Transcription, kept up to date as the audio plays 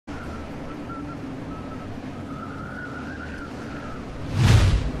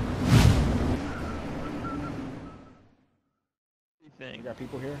anything. You got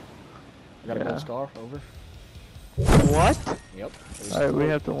people here? I got a gold scar, over. What? Yep. Alright, we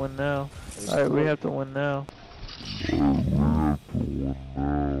have to win now. Alright, we have to win now.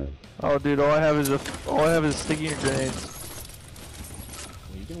 Oh, dude, all I have is sticky grenades.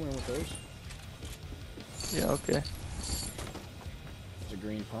 Well, you can win with those. Yeah, okay. There's a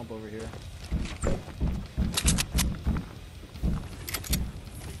green pump over here.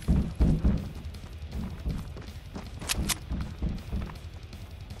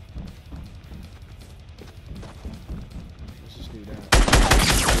 Let's just do that.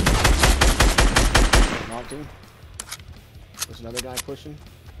 Knocked him. There's another guy pushing.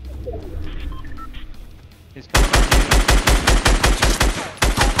 He's coming on you.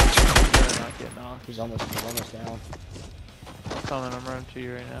 Not getting off. He's almost down. I'm coming, I'm running to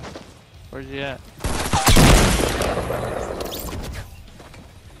you right now. Where's he at?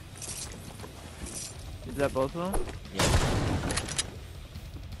 Is that both of them? Yep.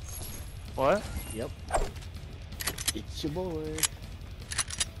 What? Yep. It's your boy.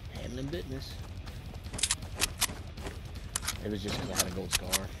 Handling business. It was just because I had a gold scar.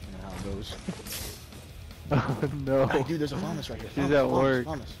 You know how it goes. Oh no. Hey, dude, there's a Thomas right here. She's at work.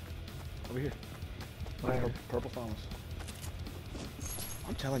 Thomas. Over here. Where? Purple Thomas.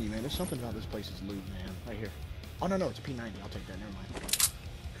 I'm telling you, man, there's something about this place's loot, man. Right here. Oh, no, it's a P90. I'll take that. Never mind.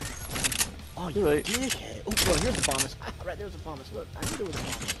 Oh, you dickhead. Oh, well, here's the Thomas. Right there's the Thomas. Look, I knew there was a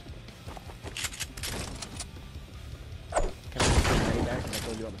Thomas. Can I get the grenade back because I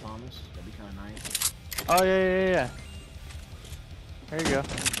told you about the Thomas? That'd be kind of nice. Oh, yeah. There you go.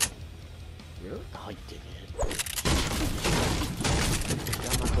 Really? Oh, you dickhead.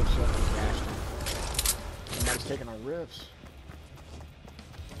 Got my bookshelf and dashed it. Somebody's taking our riffs.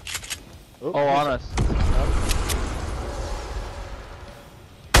 Oh, on us.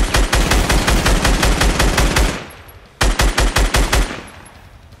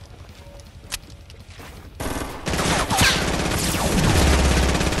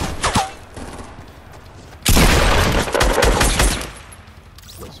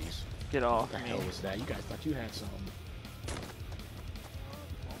 Get off What the hell was that? You guys thought you had something.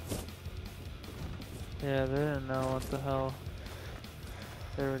 Yeah, they didn't know what the hell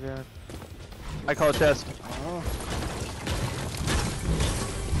they were doing. I call a chest.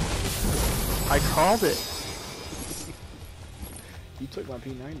 I called it. You took my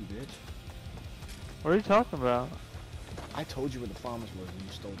P90, bitch. What are you talking about? I told you where the farmers was and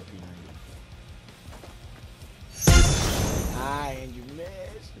you stole the P90. And you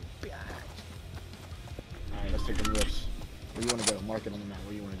missed. Alright, let's take the lifts. Where you want to go? Mark it on the map.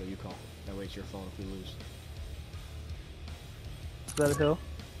 Where you want to go? You call. That way it's your fault if we lose. Is that a hill?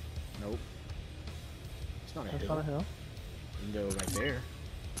 Nope. It's not a That's hill. not a hill. You can go right there.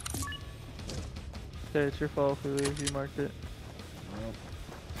 Okay, it's your fault if we lose. You marked it. Well,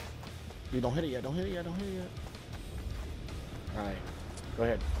 dude, don't hit it yet. Don't hit it yet. Don't hit it yet. Alright. Go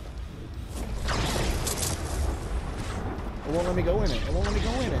ahead. It won't let me go in it. It won't let me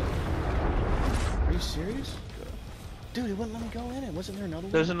go in it. Are you serious? Dude, it wouldn't let me go in it. Wasn't there another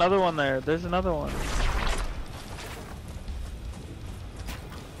one? There's another one there. There's another one.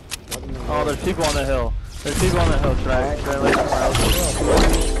 Oh, there's people on the hill. There's people on the hill. Should I land somewhere else?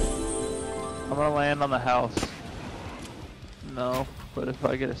 I'm gonna land on the house. No, but if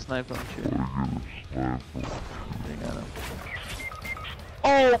I get a sniper, I'm shooting.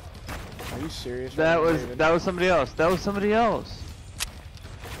 Oh! Are you serious? That was somebody else. That was somebody else.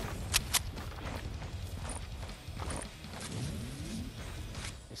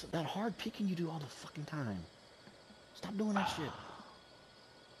 It's that hard peeking you do all the fucking time. Stop doing that shit.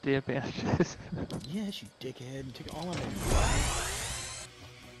 Do you have bandages? Yes, you dickhead. You take all of it.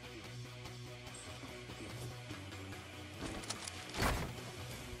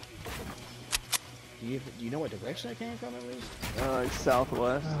 Do you know what direction I came from at least? Like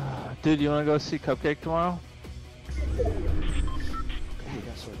southwest. Dude, you wanna go see Cupcake tomorrow? Hey, you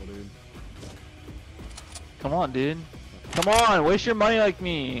got circle, dude. Come on, dude. Come on, waste your money like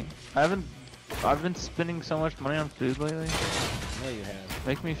me. I've been spending so much money on food lately. No, you have.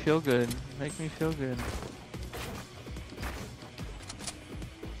 Make me feel good. Make me feel good.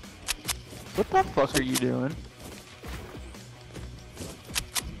 What the fuck are you doing?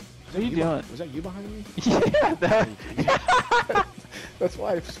 What are you doing? Was that you behind me? Yeah, that. That's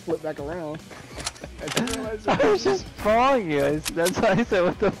why I flipped back around. I didn't realize I was just following you. That's why I said,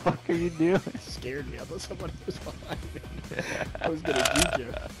 what the fuck are you doing? It scared me. I thought somebody was behind me. I was gonna juke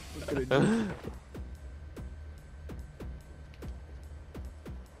you. I was gonna juke you.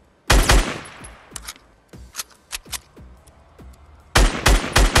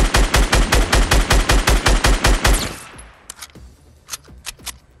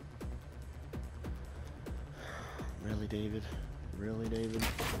 Really, David?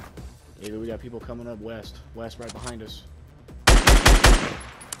 David, we got people coming up west. West right behind us.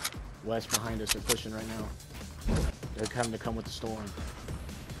 West behind us. They're pushing right now. They're having to come with the storm.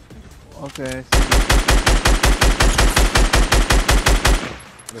 Okay.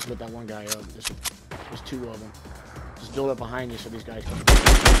 Just lit that one guy up. There's two of them. Just build up behind you so these guys can.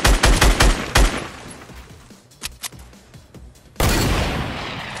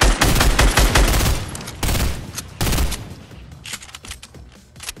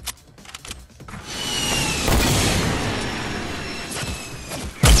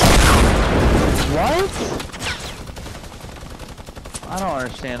 What? I don't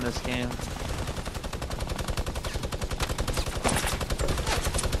understand this game.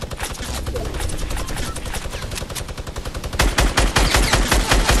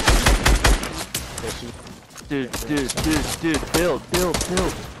 Dude, build.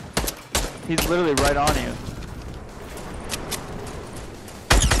 He's literally right on you.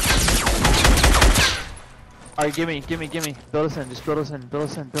 Alright, gimme. Build us in, just build us in.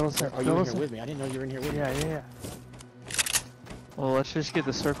 Are you in here with me? I didn't know you were in here with me. Yeah. Well, let's just get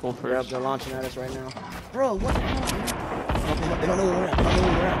the circle first. Yep, they're launching at us right now. Bro, what the hell, man? They don't know where we're at.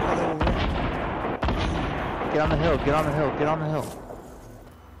 Get on the hill.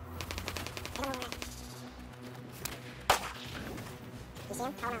 You see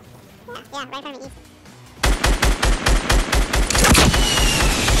him? Oh no. Yeah, right in front of me, east.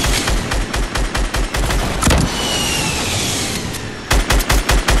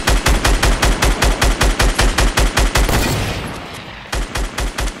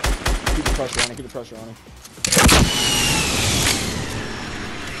 Keep the pressure on him.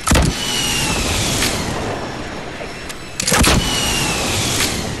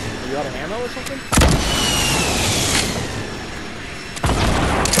 Are you out of ammo or something?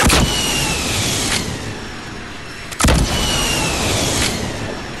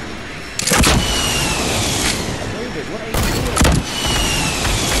 David, what are you doing?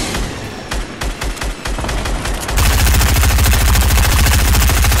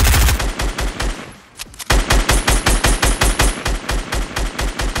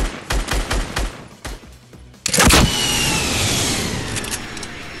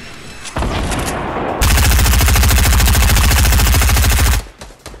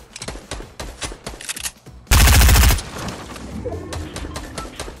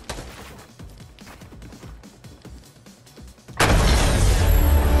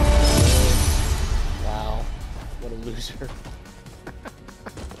 What a loser.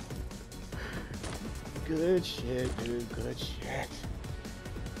 Good shit, dude. Good shit.